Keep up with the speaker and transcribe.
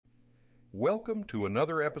Welcome to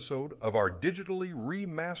another episode of our digitally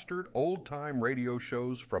remastered old-time radio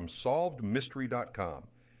shows from SolvedMystery.com.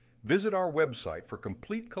 Visit our website for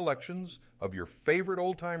complete collections of your favorite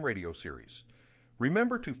old-time radio series.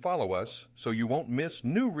 Remember to follow us so you won't miss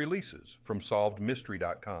new releases from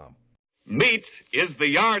SolvedMystery.com. Meat is the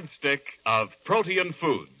yardstick of protein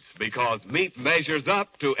foods because meat measures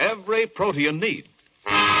up to every protein need.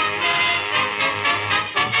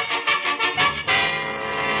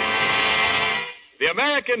 The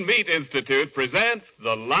American Meat Institute presents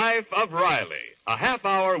The Life of Riley, a half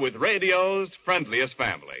hour with radio's friendliest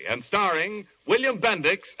family, and starring William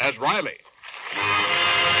Bendix as Riley.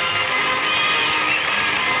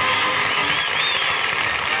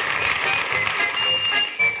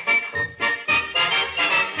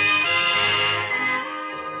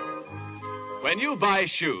 When you buy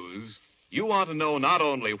shoes, you want to know not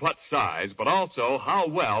only what size, but also how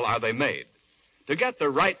well are they made. To get the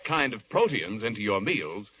right kind of proteins into your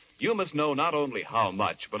meals, you must know not only how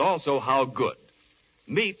much, but also how good.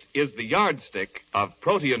 Meat is the yardstick of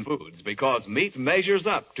protein foods because meat measures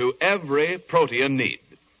up to every protein need.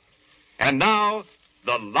 And now,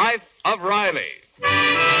 The Life of Riley.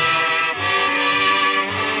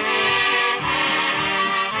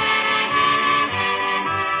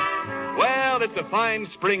 Well, it's a fine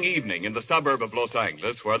spring evening in the suburb of Los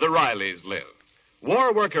Angeles where the Rileys live.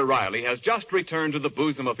 War worker Riley has just returned to the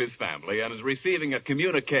bosom of his family and is receiving a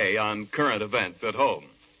communique on current events at home.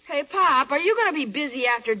 Hey, Pop, are you going to be busy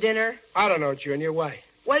after dinner? I don't know, Junior. Why?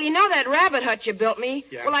 Well, you know that rabbit hut you built me?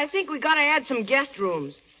 Yeah. Well, I think we got to add some guest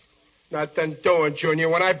rooms. Nothing doing, Junior.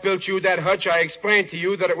 When I built you that hutch, I explained to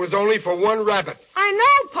you that it was only for one rabbit. I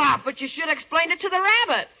know, Pop, but you should have explained it to the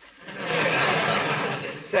rabbit.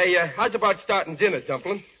 Say, how's about starting dinner,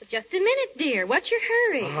 Dumpling? Just a minute, dear. What's your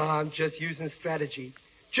hurry? I'm just using strategy.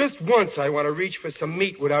 Just once I want to reach for some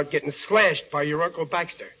meat without getting slashed by your Uncle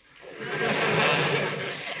Baxter.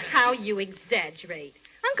 How you exaggerate.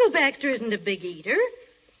 Uncle Baxter isn't a big eater.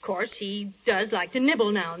 Of course, he does like to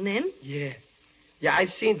nibble now and then. Yeah,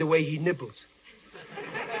 I've seen the way he nibbles.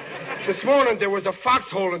 This morning there was a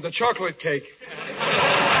foxhole in the chocolate cake.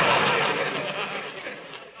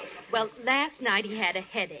 Well, last night he had a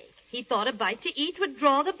headache. He thought a bite to eat would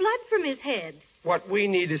draw the blood from his head. What we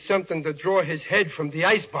need is something to draw his head from the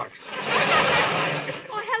icebox.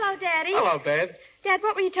 Oh, hello, Daddy. Hello, Dad. Dad,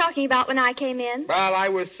 what were you talking about when I came in? Well, I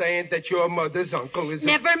was saying that your mother's uncle is...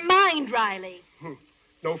 Never mind, Riley.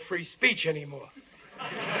 No free speech anymore.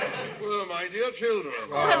 Well, my dear children.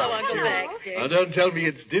 Oh, hello, Uncle Baxter. Now, don't tell me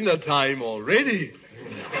it's dinner time already.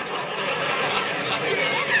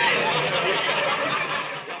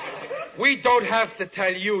 We don't have to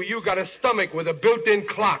tell you. You got a stomach with a built-in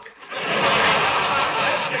clock.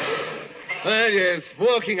 Well, yes,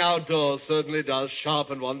 working outdoors certainly does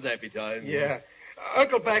sharpen one's appetite. Yeah.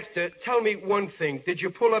 Uncle Baxter, tell me one thing. Did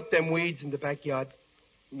you pull up them weeds in the backyard?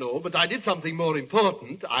 No, but I did something more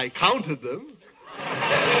important. I counted them.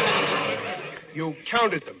 You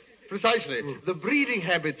counted them? Precisely. The breeding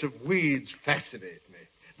habits of weeds fascinate me.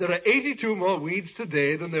 There are 82 more weeds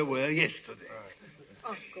today than there were yesterday.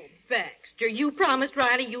 Uncle Baxter, you promised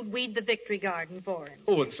Riley you'd weed the Victory Garden for him.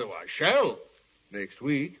 Oh, and so I shall. Next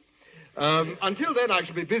week. Until then, I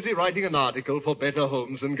shall be busy writing an article for Better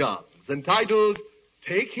Homes and Gardens entitled,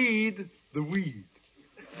 Take Heed, the Weed.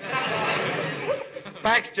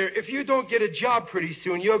 Baxter, if you don't get a job pretty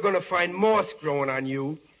soon, you're going to find moss growing on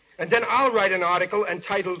you. And then I'll write an article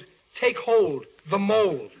entitled, Take Hold, the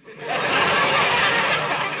Mold.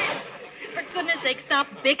 For goodness sake, stop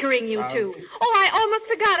bickering, you two. Oh, I almost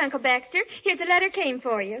forgot, Uncle Baxter. Here's a letter came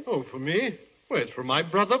for you. Oh, for me? Well, it's from my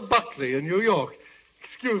brother Buckley in New York.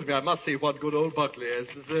 Excuse me, I must see what good old Buckley has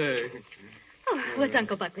to say. Oh, what's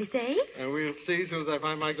Uncle Buckley say? We'll see as soon as I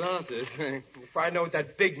find my glasses. If I know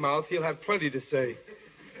that big mouth, he'll have plenty to say.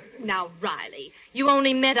 Now, Riley, you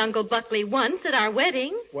only met Uncle Buckley once at our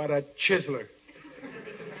wedding. What a chiseler.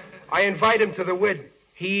 I invite him to the wedding.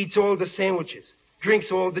 He eats all the sandwiches,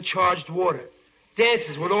 drinks all the charged water,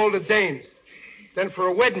 dances with all the dames. Then for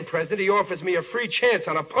a wedding present, he offers me a free chance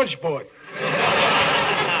on a punch board.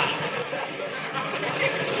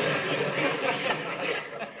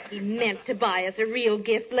 He meant to buy us a real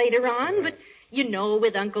gift later on, but, you know,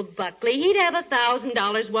 with Uncle Buckley, he'd have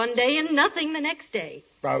 $1,000 one day and nothing the next day.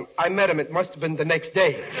 Well, I met him. It must have been the next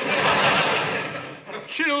day.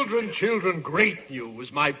 Children, great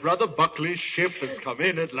news. My brother Buckley's ship has come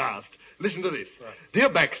in at last. Listen to this. Dear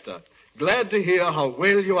Baxter, glad to hear how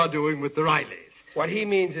well you are doing with the Rileys. What he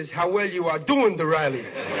means is how well you are doing, the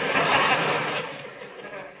Rileys.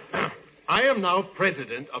 I am now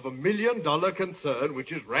president of $1 million concern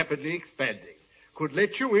which is rapidly expanding. could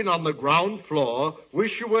let you in on the ground floor,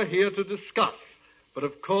 wish you were here to discuss. But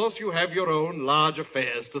of course you have your own large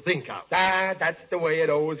affairs to think of. That's the way it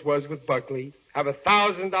always was with Buckley. Have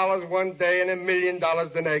 $1,000 one day and $1 million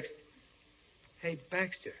the next. Hey,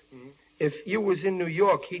 Baxter, if you was in New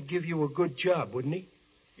York, he'd give you a good job, wouldn't he?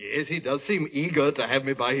 Yes, he does seem eager to have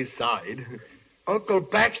me by his side. Uncle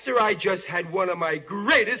Baxter, I just had one of my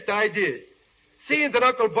greatest ideas. Seeing that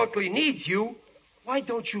Uncle Buckley needs you, why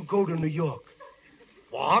don't you go to New York?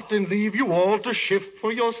 What, and leave you all to shift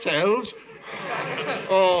for yourselves?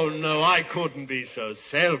 Oh, no, I couldn't be so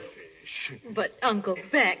selfish. But, Uncle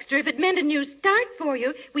Baxter, if it meant a new start for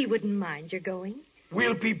you, we wouldn't mind your going.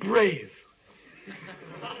 We'll be brave.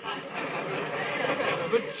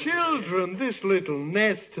 But, children, this little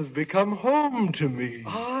nest has become home to me.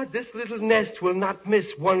 This little nest will not miss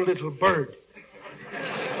one little bird.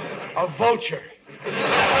 A vulture.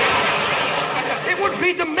 It would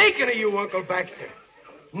be the making of you, Uncle Baxter.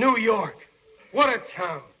 New York. What a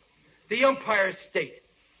town. The Empire State.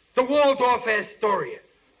 The Waldorf Astoria.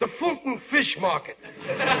 The Fulton Fish Market.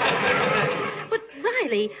 But,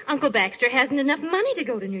 Riley, Uncle Baxter hasn't enough money to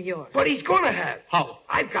go to New York. But he's going to have. How?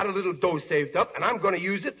 I've got a little dough saved up, and I'm going to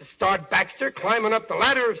use it to start Baxter climbing up the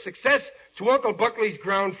ladder of success to Uncle Buckley's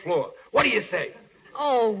ground floor. What do you say?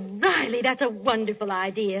 Oh, Riley, that's a wonderful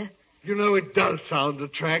idea. You know, it does sound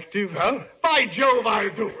attractive. Huh? By Jove, I'll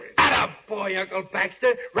do it. Attaboy, Uncle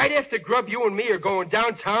Baxter. Right after Grub, you and me are going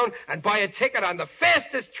downtown and buy a ticket on the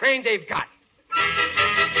fastest train they've got.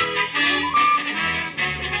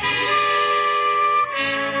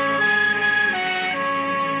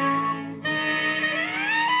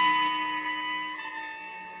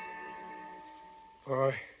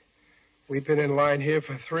 Boy, we've been in line here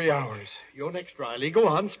for 3 hours. You're next, Riley. Go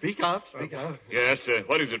on, speak out, speak out. Yes,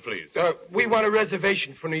 what is it, please? We want a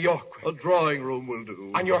reservation for New York. A drawing room will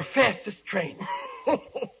do. On your fastest train.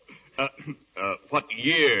 What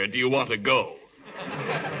year do you want to go?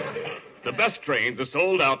 The best trains are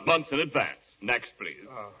sold out months in advance. Next, please.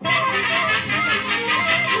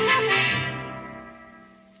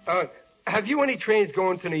 Have you any trains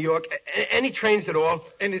going to New York? Any trains at all?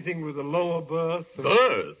 Anything with a lower berth?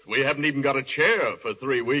 Berth? We haven't even got a chair for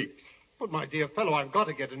 3 weeks. But, my dear fellow, I've got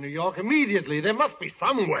to get to New York immediately. There must be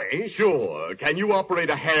some way. Sure. Can you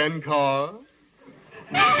operate a hand car?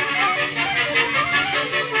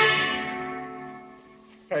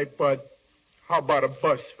 Hey, Bud, how about a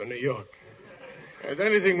bus for New York? There's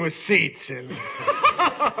anything with seats in.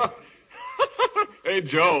 Hey,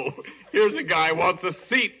 Joe, here's a guy who wants a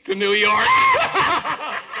seat to New York.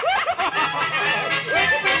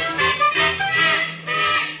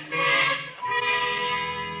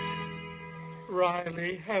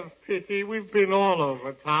 Riley, have pity. We've been all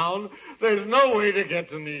over town. There's no way to get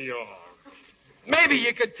to New York. Maybe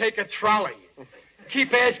you could take a trolley.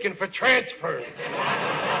 Keep asking for transfers.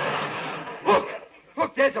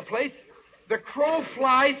 Look, there's a place. The Crow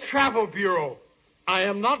Flies Travel Bureau. I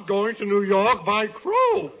am not going to New York by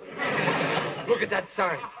crow. Look at that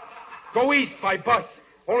sign. Go east by bus.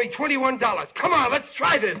 Only $21. Come on, let's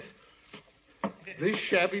try this. This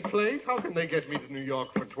shabby place? How can they get me to New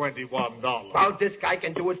York for $21? Well, this guy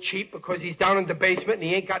can do it cheap because he's down in the basement and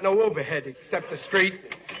he ain't got no overhead except the street.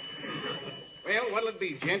 Well, what'll it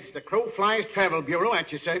be, gents? The Crow Flies Travel Bureau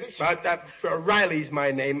at your service? Riley's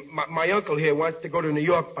my name. My uncle here wants to go to New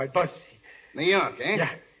York by bus. New York, eh?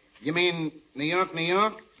 Yeah. You mean New York, New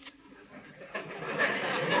York?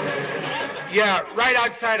 Yeah, right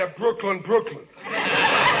outside of Brooklyn.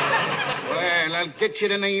 Well, I'll get you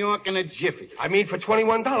to New York in a jiffy. I mean for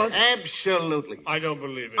 $21? Absolutely. I don't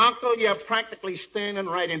believe it. Uncle, you're practically standing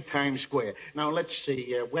right in Times Square. Now, let's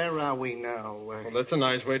see. Where are we now? Well, that's a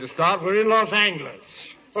nice way to start. We're in Los Angeles.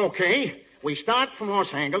 Okay. We start from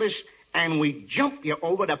Los Angeles, and we jump you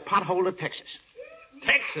over to Potholer, Texas.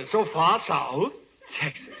 Texas, so far south.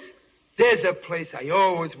 Texas. There's a place I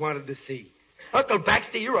always wanted to see. Uncle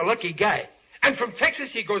Baxter, you're a lucky guy. And from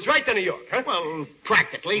Texas, he goes right to New York, huh? Well,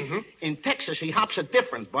 practically. Mm-hmm. In Texas, he hops a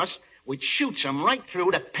different bus, which shoots him right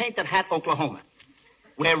through to Painted Hat, Oklahoma,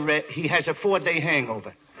 where he has a 4-day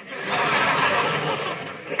hangover.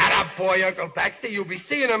 Attaboy, Uncle Baxter. You'll be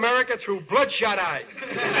seeing America through bloodshot eyes.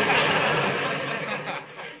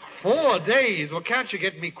 4 days? Well, can't you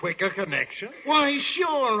get me quicker connection? Why,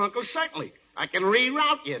 sure, Uncle, certainly. I can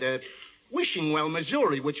reroute you to Wishing Well,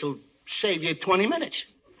 Missouri, which will save you 20 minutes.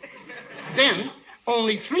 Then,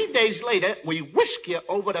 only 3 days later, we whisk you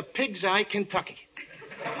over to Pig's Eye, Kentucky.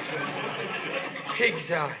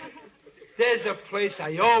 Pig's Eye. There's a place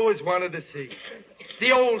I always wanted to see.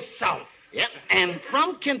 The Old South. Yep. And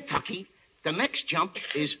from Kentucky, the next jump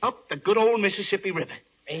is up the good old Mississippi River.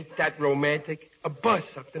 Ain't that romantic? A bus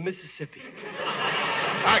up the Mississippi.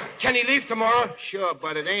 Can he leave tomorrow? Sure,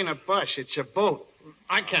 but it ain't a bus. It's a boat.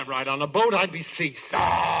 I can't ride on a boat. I'd be seasick.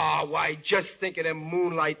 Why, just think of them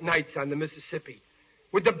moonlight nights on the Mississippi.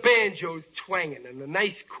 With the banjos twanging and the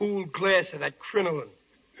nice cool glass of that crinoline.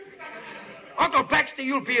 Uncle Baxter,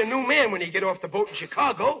 you'll be a new man when you get off the boat in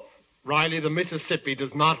Chicago. Riley, the Mississippi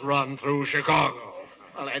does not run through Chicago.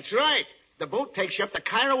 Well, that's right. The boat takes you up to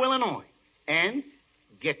Cairo, Illinois. And,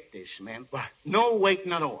 get this, man. What? No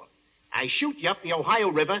waiting at all. I shoot you up the Ohio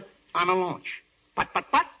River on a launch. But.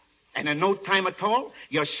 And in no time at all,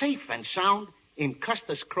 you're safe and sound in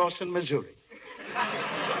Custis Crossing, Missouri.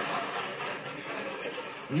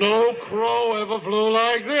 No crow ever flew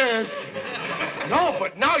like this. No,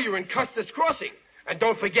 but now you're in Custis Crossing. And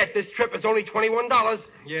don't forget, this trip is only $21.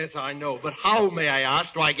 Yes, I know, but how, may I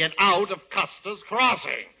ask, do I get out of Custis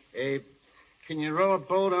Crossing? Can you row a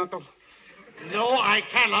boat, Uncle? No, I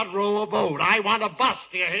cannot row a boat. I want a bus,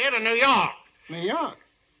 do you hear, to New York. New York?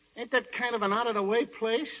 Ain't that kind of an out-of-the-way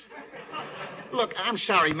place? Look, I'm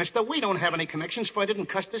sorry, mister. We don't have any connections further than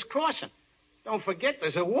Custis Crossing. Don't forget,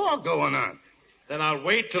 there's a war going on. Then I'll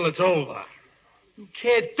wait till it's over. You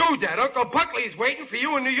can't do that. Uncle Buckley's waiting for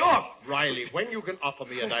you in New York. Riley, when you can offer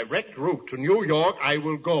me a direct route to New York, I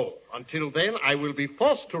will go. Until then, I will be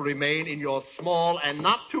forced to remain in your small and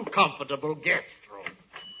not too comfortable guest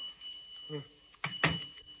room.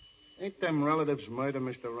 Ain't them relatives murder,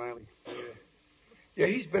 Mr. Riley? Yeah,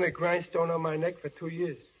 he's been a grindstone on my neck for 2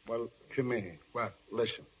 years. Well, come here. What?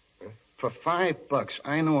 Listen. For $5,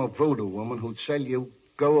 I know a voodoo woman who'd sell you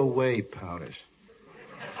go-away powders.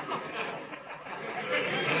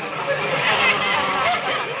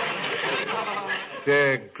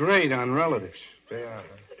 They're great on relatives. They are.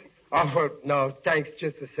 Oh, well, no, thanks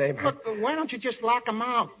just the same. Look, why don't you just lock them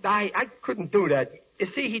out? I couldn't do that. You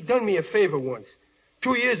see, he done me a favor once.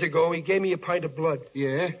 2 years ago, he gave me a pint of blood.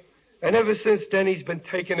 Yeah? And ever since then, he's been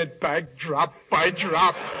taking it back drop by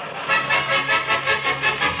drop.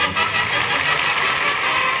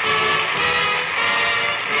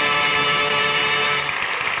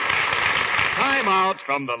 Time out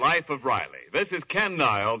from the life of Riley. This is Ken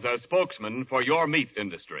Niles as spokesman for your meat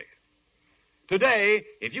industry. Today,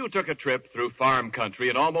 if you took a trip through farm country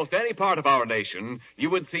in almost any part of our nation, you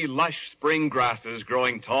would see lush spring grasses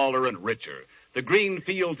growing taller and richer, the green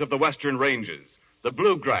fields of the western ranges, the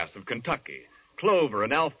bluegrass of Kentucky, clover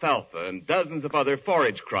and alfalfa, and dozens of other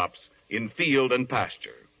forage crops in field and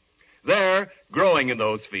pasture. There, growing in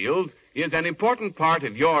those fields, is an important part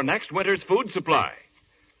of your next winter's food supply.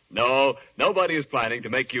 No, nobody is planning to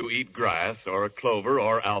make you eat grass or clover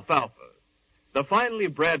or alfalfa. The finely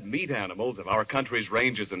bred meat animals of our country's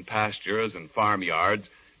ranges and pastures and farmyards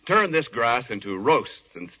turn this grass into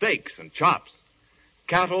roasts and steaks and chops.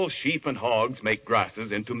 Cattle, sheep, and hogs make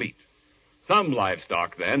grasses into meat. Some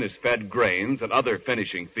livestock, then, is fed grains and other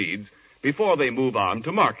finishing feeds before they move on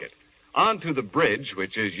to market, onto the bridge,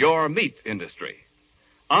 which is your meat industry.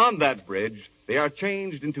 On that bridge, they are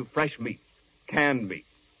changed into fresh meats, canned meat,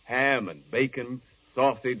 ham and bacon,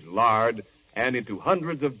 sausage, lard, and into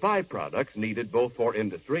hundreds of byproducts needed both for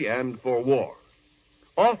industry and for war.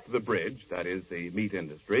 Off the bridge, that is the meat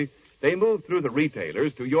industry, they move through the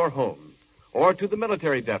retailers to your homes or to the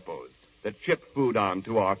military depots that ship food on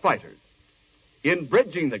to our fighters. In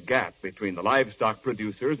bridging the gap between the livestock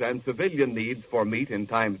producers and civilian needs for meat in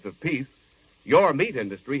times of peace, your meat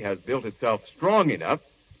industry has built itself strong enough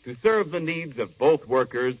to serve the needs of both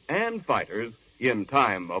workers and fighters in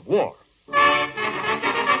time of war.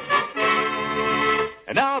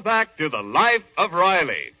 And now back to the life of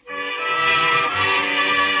Riley.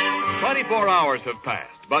 24 hours have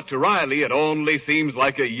passed, but to Riley it only seems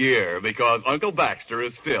like a year because Uncle Baxter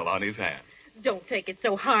is still on his hands. Don't take it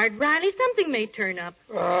so hard, Riley. Something may turn up.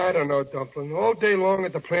 I don't know, Dumpling. All day long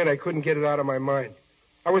at the plant, I couldn't get it out of my mind.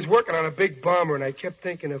 I was working on a big bomber, and I kept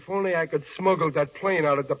thinking if only I could smuggle that plane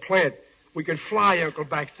out of the plant, we could fly Uncle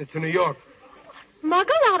Baxter to New York.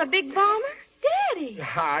 Smuggle out a big bomber? Daddy!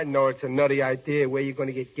 I know it's a nutty idea. Where you going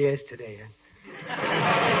to get gas today, huh?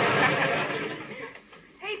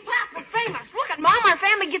 Hey, Pop, we're famous. Look at Mom. Our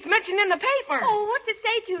family gets mentioned in the paper. Oh, what's it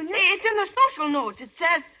say, Junior? It's in the social notes. It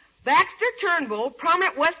says, Baxter Turnbull,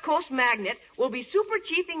 prominent West Coast magnate, will be super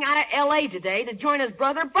chiefing out of L.A. today to join his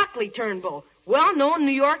brother Buckley Turnbull, well-known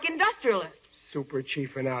New York industrialist. Super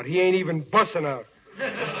chiefing out. He ain't even bussing out.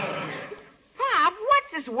 Pop,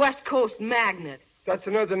 what's this West Coast magnate? That's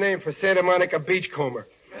another name for Santa Monica beachcomber.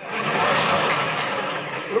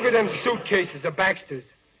 Look at them suitcases of Baxter's.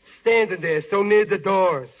 Standing there so near the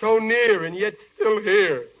door. So near and yet still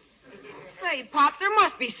here. Hey, Pop, there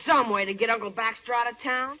must be some way to get Uncle Baxter out of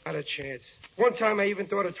town. Not a chance. One time I even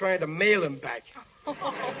thought of trying to mail him back.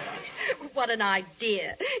 What an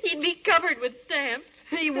idea. He'd be covered with stamps.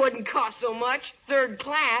 He wouldn't cost so much. 3rd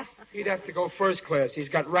class. He'd have to go 1st class. He's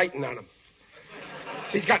got writing on him.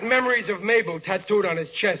 He's got memories of Mabel tattooed on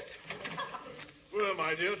his chest. Well,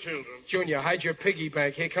 my dear children. Junior, hide your piggy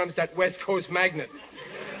bank. Here comes that West Coast magnet.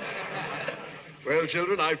 Well,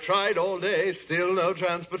 children, I've tried all day. Still no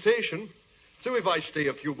transportation. So if I stay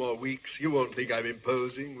a few more weeks, you won't think I'm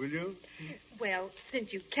imposing, will you? Well,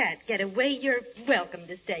 since you can't get away, you're welcome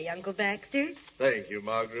to stay, Uncle Baxter. Thank you,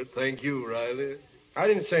 Margaret. Thank you, Riley. I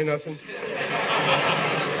didn't say nothing.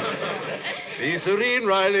 Be serene,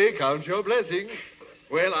 Riley. Count your blessings.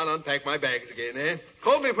 Well, I'll unpack my bags again, eh?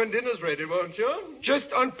 Call me when dinner's ready, won't you? Just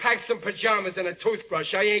unpack some pajamas and a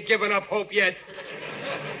toothbrush. I ain't given up hope yet.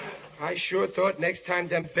 I sure thought next time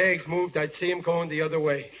them bags moved, I'd see him going the other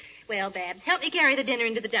way. Well, Babs, help me carry the dinner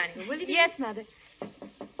into the dining room, will you? Yes, Mother.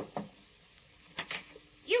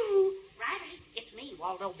 You, Riley, it's me,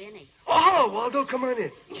 Waldo Benny. Oh, hello, Waldo. Come on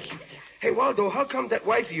in. Hey, Waldo, how come that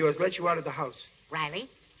wife of yours let you out of the house? Riley,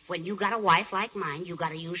 when you got a wife like mine, you got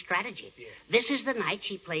to use strategy. Yeah. This is the night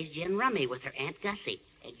she plays gin rummy with her Aunt Gussie.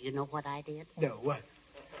 And you know what I did? No, what?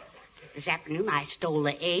 This afternoon, I stole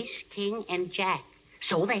the ace, king, and jack.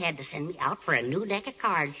 So they had to send me out for a new deck of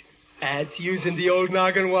cards. That's using the old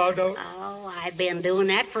noggin, Waldo. Oh, I've been doing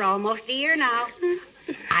that for almost a year now.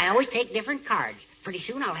 I always take different cards. Pretty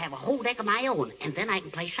soon I'll have a whole deck of my own, and then I can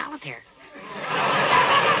play solitaire.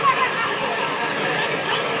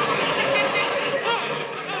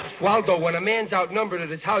 Waldo, when a man's outnumbered at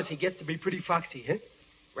his house, he gets to be pretty foxy, huh?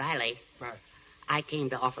 Riley, What? I came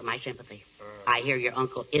to offer my sympathy. I hear your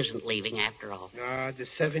uncle isn't leaving after all. Nah, the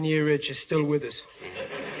 7-year itch is still with us.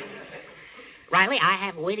 Riley, I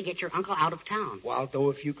have a way to get your uncle out of town. Waldo,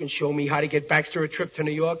 if you can show me how to get Baxter a trip to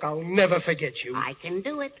New York, I'll never forget you. I can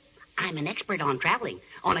do it. I'm an expert on traveling.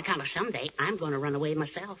 On account of someday, I'm going to run away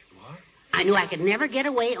myself. What? I knew I could never get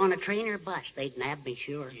away on a train or bus. They'd nab me,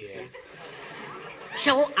 sure. Yeah.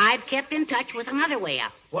 So I've kept in touch with another way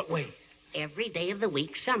out. What way? Every day of the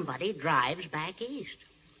week, somebody drives back east.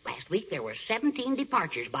 Last week, there were 17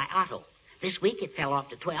 departures by auto. This week, it fell off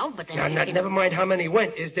to 12, but then... Now, never mind how many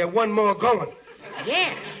went. Is there one more going?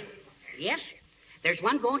 Yes. Yes, sir. There's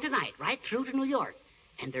one going tonight, right through to New York.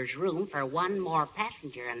 And there's room for one more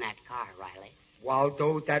passenger in that car, Riley.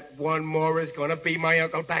 Waldo, that one more is going to be my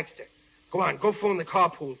Uncle Baxter. Go on, go phone the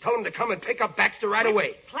carpool. Tell him to come and pick up Baxter right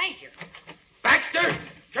away. Pleasure. Baxter,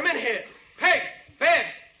 come in here. Peg,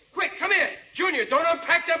 Babs, quick, come here. Junior, don't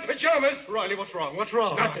unpack them pajamas. Riley, what's wrong? What's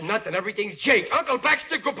wrong? Nothing. Everything's Jake. Uncle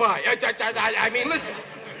Baxter, goodbye. I mean, listen.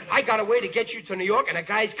 I got a way to get you to New York in a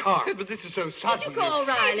guy's car. But this is so sudden. You call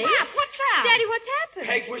Riley. Pop, what's up? Daddy, what's happened?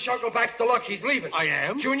 Peg, wish Uncle Baxter luck. He's leaving. I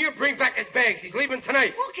am? Junior, bring back his bags. He's leaving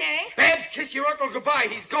tonight. Okay. Babs, kiss your uncle goodbye.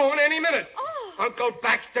 He's going any minute. Oh. Uncle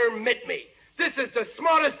Baxter, mit me. This is the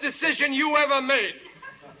smartest decision you ever made.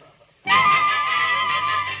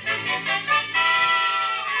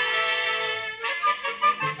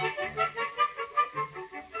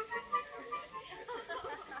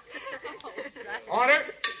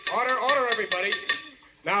 Order, everybody.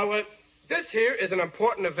 Now, this here is an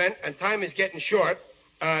important event, and time is getting short.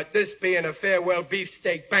 This being a farewell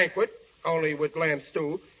beefsteak banquet, only with lamb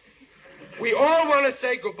stew. We all want to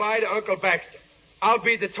say goodbye to Uncle Baxter. I'll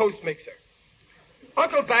be the toast mixer.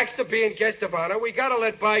 Uncle Baxter being guest of honor, we got to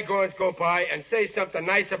let bygones go by and say something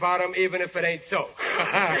nice about him, even if it ain't so.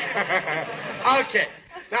 Okay.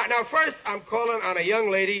 Now, first, I'm calling on a young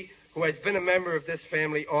lady who has been a member of this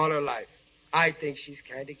family all her life. I think she's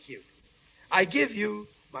kind of cute. I give you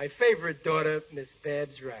my favorite daughter, Miss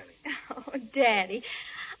Babs Riley. Oh, Daddy.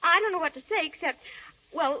 I don't know what to say except,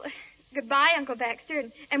 well, goodbye, Uncle Baxter,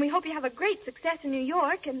 and we hope you have a great success in New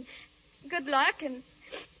York, and good luck, and...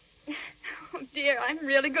 Oh, dear, I'm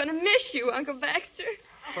really going to miss you, Uncle Baxter.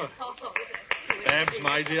 Babs,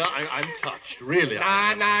 my dear, I'm touched. Really.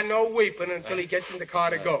 No weeping until he gets in the car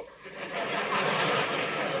to go.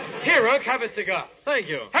 Here, Unc, have a cigar. Thank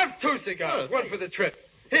you. Have 2 cigars, one for the trip.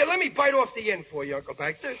 Here, let me bite off the end for you, Uncle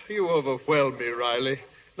Baxter. You overwhelm me, Riley.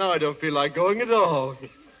 Now I don't feel like going at all.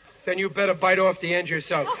 Then you better bite off the end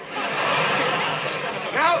yourself.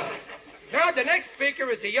 Now, the next speaker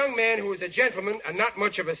is a young man who is a gentleman and not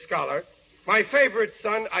much of a scholar. My favorite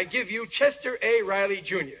son, I give you Chester A. Riley,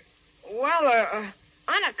 Jr. Well,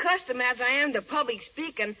 unaccustomed as I am to public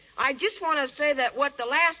speaking, I just want to say that what the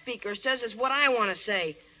last speaker says is what I want to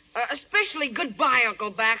say. Especially goodbye, Uncle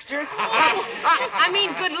Baxter. I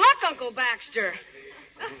mean, good luck, Uncle Baxter.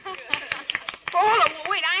 Hold on,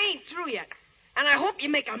 wait, I ain't through yet. And I hope you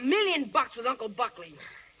make $1 million with Uncle Buckley.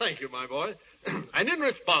 Thank you, my boy. And in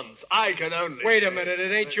response, I can only... Wait a minute.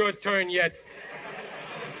 It ain't your turn yet.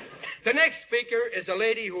 The next speaker is a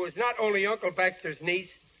lady who is not only Uncle Baxter's niece,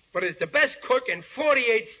 but is the best cook in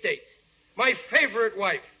 48 states. My favorite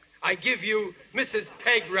wife. I give you Mrs.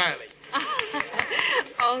 Peg Riley.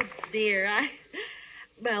 Oh, dear.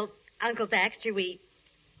 Well, Uncle Baxter, we've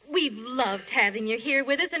loved having you here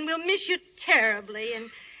with us, and we'll miss you terribly. And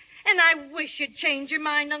I wish you'd change your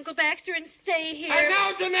mind, Uncle Baxter, and stay here. And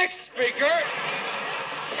now the next speaker.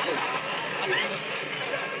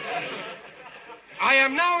 I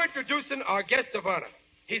am now introducing our guest of honor.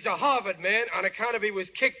 He's a Harvard man on account of he was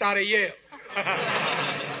kicked out of Yale.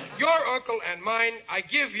 Your uncle and mine, I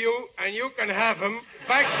give you, and you can have him,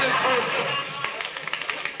 Baxter Turnbull.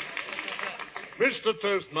 Mr.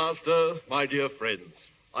 Toastmaster, my dear friends,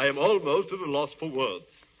 I am almost at a loss for words.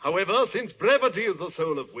 However, since brevity is the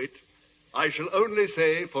soul of wit, I shall only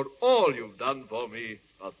say, for all you've done for me,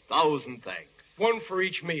 1,000 thanks. One for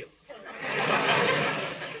each meal.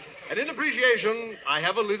 And in appreciation, I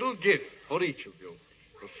have a little gift for each of you.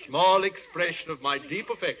 A small expression of my deep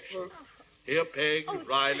affection. Here, Peg,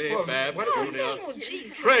 Riley, Bab, Junior.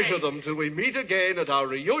 Treasure them till we meet again at our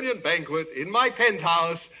reunion banquet in my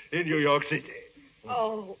penthouse in New York City.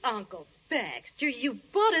 Oh, Uncle Baxter, you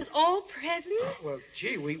bought us all presents? Well,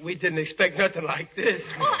 gee, we didn't expect nothing like this.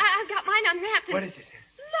 Oh, I've got mine unwrapped. What is it?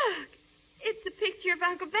 Look, it's a picture of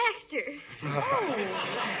Uncle Baxter. Oh,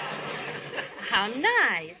 how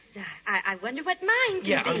nice. I wonder what mine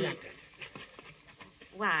can be. Unwrap that.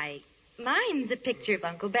 Why, mine's a picture of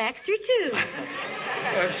Uncle Baxter, too.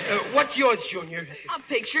 What's yours, Junior? A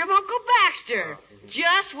picture of Uncle Baxter.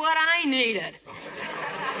 Just what I needed.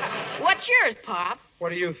 What's yours, Pop? What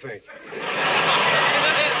do you think?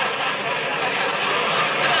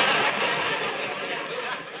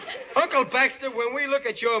 Uncle Baxter, when we look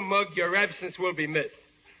at your mug, your absence will be missed.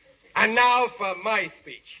 And now for my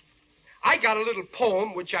speech. I got a little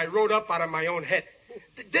poem which I wrote up out of my own head.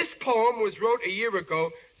 This poem was wrote a year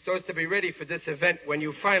ago so as to be ready for this event when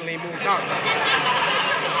you finally moved out.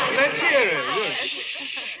 Let's hear it.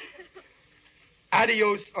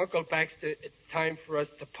 Adios, Uncle Baxter. It's time for us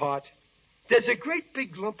to part. There's a great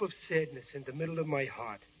big lump of sadness in the middle of my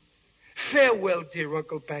heart. Farewell, dear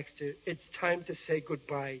Uncle Baxter. It's time to say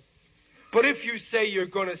goodbye. But if you say you're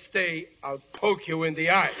going to stay, I'll poke you in the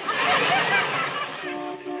eye.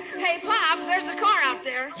 Hey, Pop, there's the car out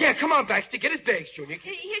there. Yeah, come on, Baxter. Get his bags, Junior.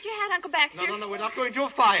 Here's your hat, Uncle Baxter. No, we're not going to a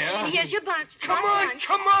fire. Here's your bunch. Come on.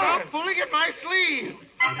 Stop pulling at my sleeve.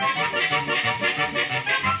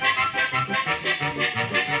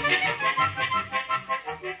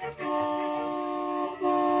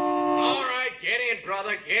 All right, get in,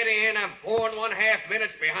 brother. Get in. I'm 4.5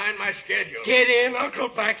 minutes behind my schedule. Get in, Uncle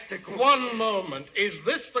Baxter. One moment. Is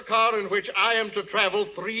this the car in which I am to travel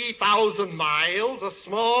 3,000 miles? A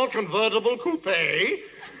small convertible coupe?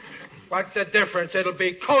 What's the difference? It'll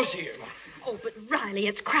be cozier. Oh, but Riley,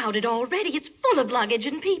 it's crowded already. It's full of luggage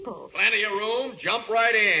and people. Plenty of room. Jump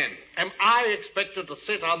right in. Am I expected to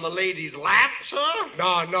sit on the lady's lap, sir?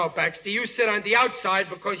 No, Baxter. You sit on the outside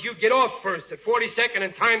because you get off first at 42nd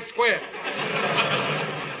and Times Square.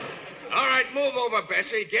 All right, move over,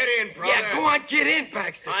 Bessie. Get in, brother. Yeah, go on, get in,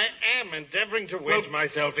 Baxter. I am endeavoring to wedge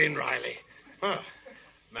myself in, Riley.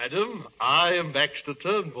 Madam, I am Baxter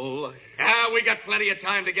Turnbull. We got plenty of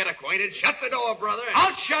time to get acquainted. Shut the door, brother.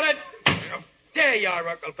 I'll shut it. There you are,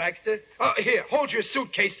 Uncle Baxter. Here, hold your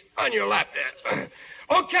suitcase on your lap there.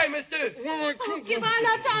 Okay, mister. Oh, goodbye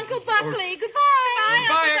now to Uncle Buckley. Goodbye.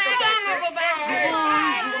 Goodbye, Uncle Baxter. Uncle Baxter.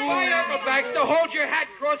 Goodbye, Uncle Baxter. Hold your hat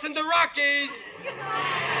crossing the Rockies.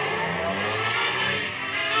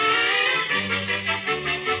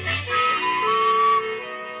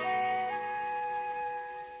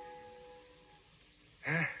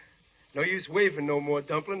 No use waving no more,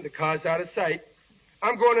 Dumpling. The car's out of sight.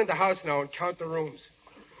 I'm going in the house now and count the rooms.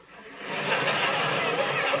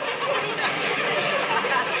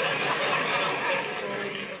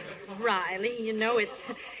 Riley, you know,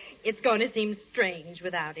 it's going to seem strange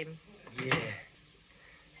without him. Yeah.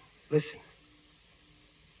 Listen.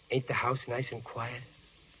 Ain't the house nice and quiet?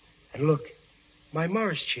 And look, my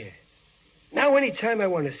Morris chair. Now any time I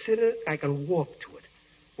want to sit in it, I can walk to it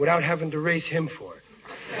without having to raise him for it.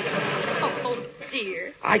 Oh,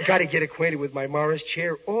 dear. I got to get acquainted with my Morris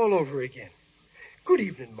chair all over again. Good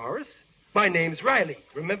evening, Morris. My name's Riley.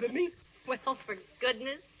 Remember me? Well, for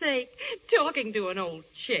goodness sake, talking to an old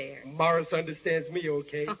chair. Morris understands me,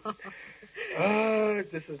 okay?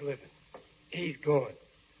 This is living. He's gone.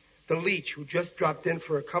 The leech who just dropped in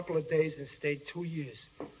for a couple of days and stayed 2 years.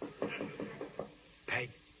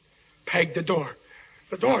 Peg, the door.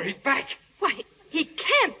 The door, he's back. Why, he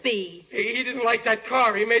can't be. He didn't like that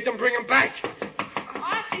car. He made them bring him back.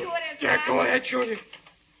 I'll see who it is. Yeah, Pop. go ahead, Junior.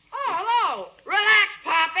 Oh, hello. Relax,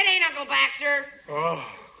 Pop. It ain't Uncle Baxter. Oh,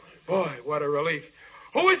 boy, what a relief.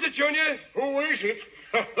 Who is it, Junior? Who is it?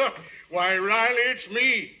 Why, Riley, it's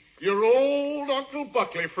me. Your old Uncle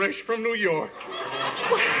Buckley, fresh from New York.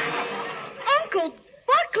 Uncle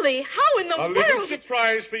Buckley, how in the A world... little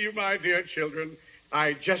surprise for you, my dear children.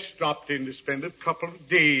 I just dropped in to spend a couple of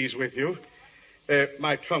days with you.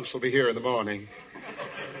 My trunks will be here in the morning.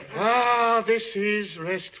 Ah, this is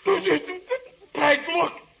restful. Peg,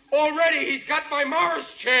 look. Already he's got my Morris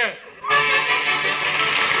chair.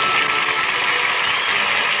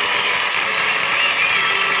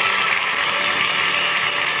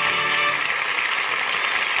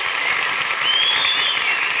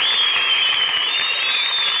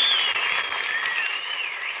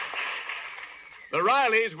 The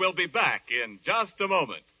Rileys will be back in just a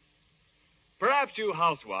moment. Perhaps you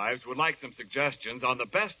housewives would like some suggestions on the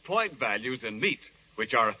best point values in meat,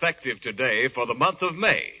 which are effective today for the month of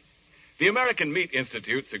May. The American Meat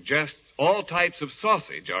Institute suggests all types of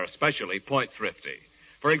sausage are especially point thrifty.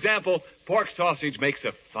 For example, pork sausage makes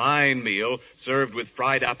a fine meal served with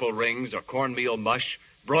fried apple rings or cornmeal mush,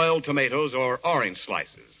 broiled tomatoes, or orange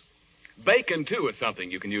slices. Bacon, too, is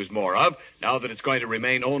something you can use more of now that it's going to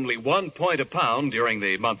remain only 1 point a pound during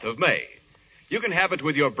the month of May. You can have it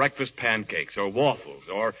with your breakfast pancakes or waffles,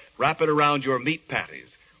 or wrap it around your meat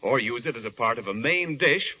patties, or use it as a part of a main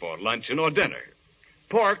dish for luncheon or dinner.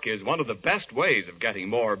 Pork is one of the best ways of getting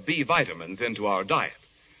more B vitamins into our diet.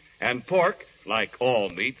 And pork, like all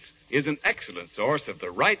meats, is an excellent source of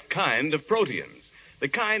the right kind of proteins, the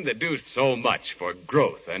kind that do so much for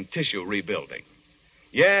growth and tissue rebuilding.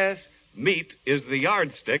 Yes, meat is the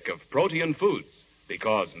yardstick of protein foods,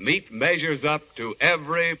 because meat measures up to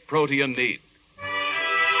every protein need.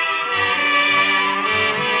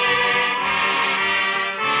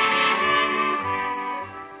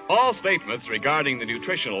 All statements regarding the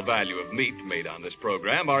nutritional value of meat made on this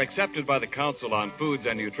program are accepted by the Council on Foods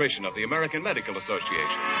and Nutrition of the American Medical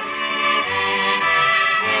Association.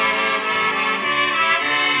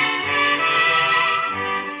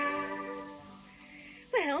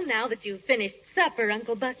 Well, now that you've finished supper,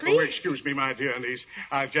 Uncle Buckley... Oh, excuse me, my dear niece.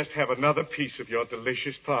 I'll just have another piece of your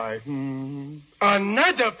delicious pie.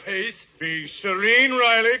 Another piece? Be serene,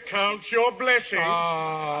 Riley. Count your blessings.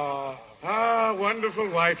 Ah,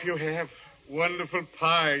 wonderful wife you have. Wonderful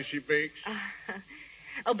pie she bakes.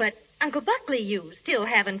 But, Uncle Buckley, you still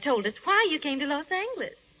haven't told us why you came to Los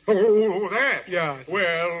Angeles. Oh, that? Yeah.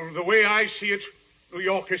 Well, the way I see it, New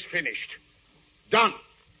York is finished. Done.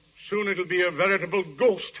 Soon it'll be a veritable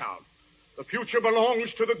ghost town. The future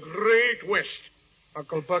belongs to the Great West.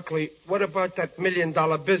 Uncle Buckley, what about that $1 million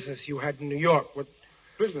business you had in New York? What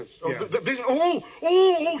business? Yeah. The business.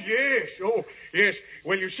 Yes. Oh, yes.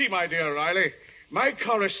 Well, you see, my dear Riley, my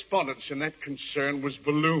correspondence in that concern was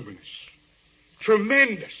voluminous.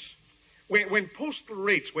 Tremendous. When postal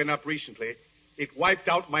rates went up recently, it wiped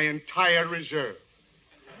out my entire reserve.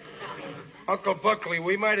 Uncle Buckley,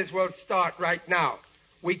 we might as well start right now.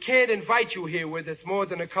 We can't invite you here with us more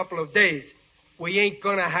than a couple of days. We ain't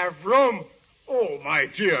gonna have room. Oh, my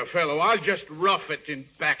dear fellow, I'll just rough it in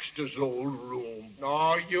Baxter's old room.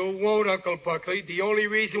 No, you won't, Uncle Buckley. The only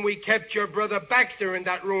reason we kept your brother Baxter in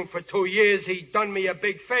that room for 2 years, he done me a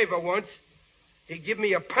big favor once. He give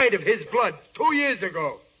me a pint of his blood 2 years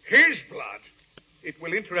ago. His blood? It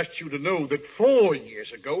will interest you to know that 4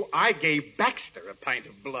 years ago, I gave Baxter a pint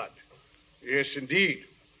of blood. Yes, indeed.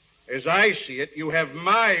 As I see it, you have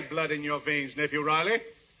my blood in your veins, nephew Riley.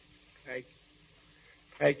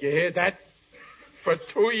 Peg, you hear that? For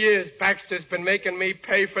 2 years, Baxter's been making me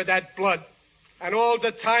pay for that blood. And all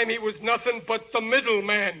the time, he was nothing but the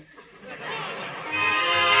middleman.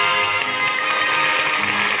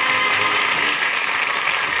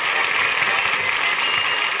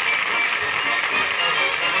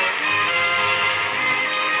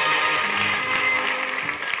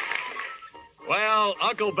 Well,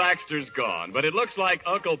 Uncle Baxter's gone, but it looks like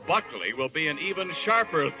Uncle Buckley will be an even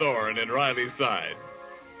sharper thorn in Riley's side.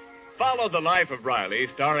 Follow The Life of Riley,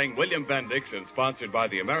 starring William Bendix and sponsored by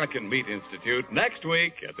the American Meat Institute, next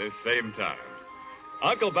week at this same time.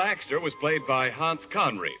 Uncle Baxter was played by Hans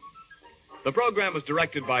Conried. The program was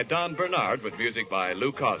directed by Don Bernard with music by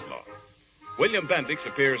Lou Kozloff. William Bendix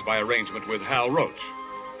appears by arrangement with Hal Roach.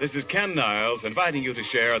 This is Ken Niles inviting you to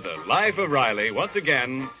share The Life of Riley once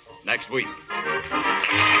again next week.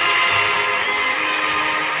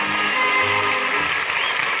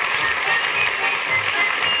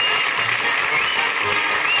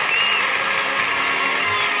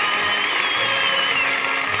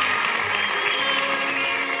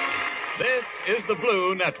 the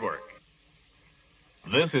Blue Network.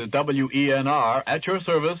 This is WENR at your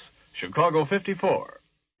service, Chicago 54.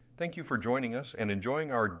 Thank you for joining us and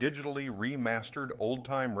enjoying our digitally remastered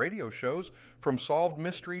old-time radio shows from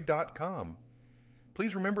SolvedMystery.com.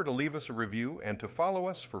 Please remember to leave us a review and to follow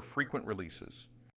us for frequent releases.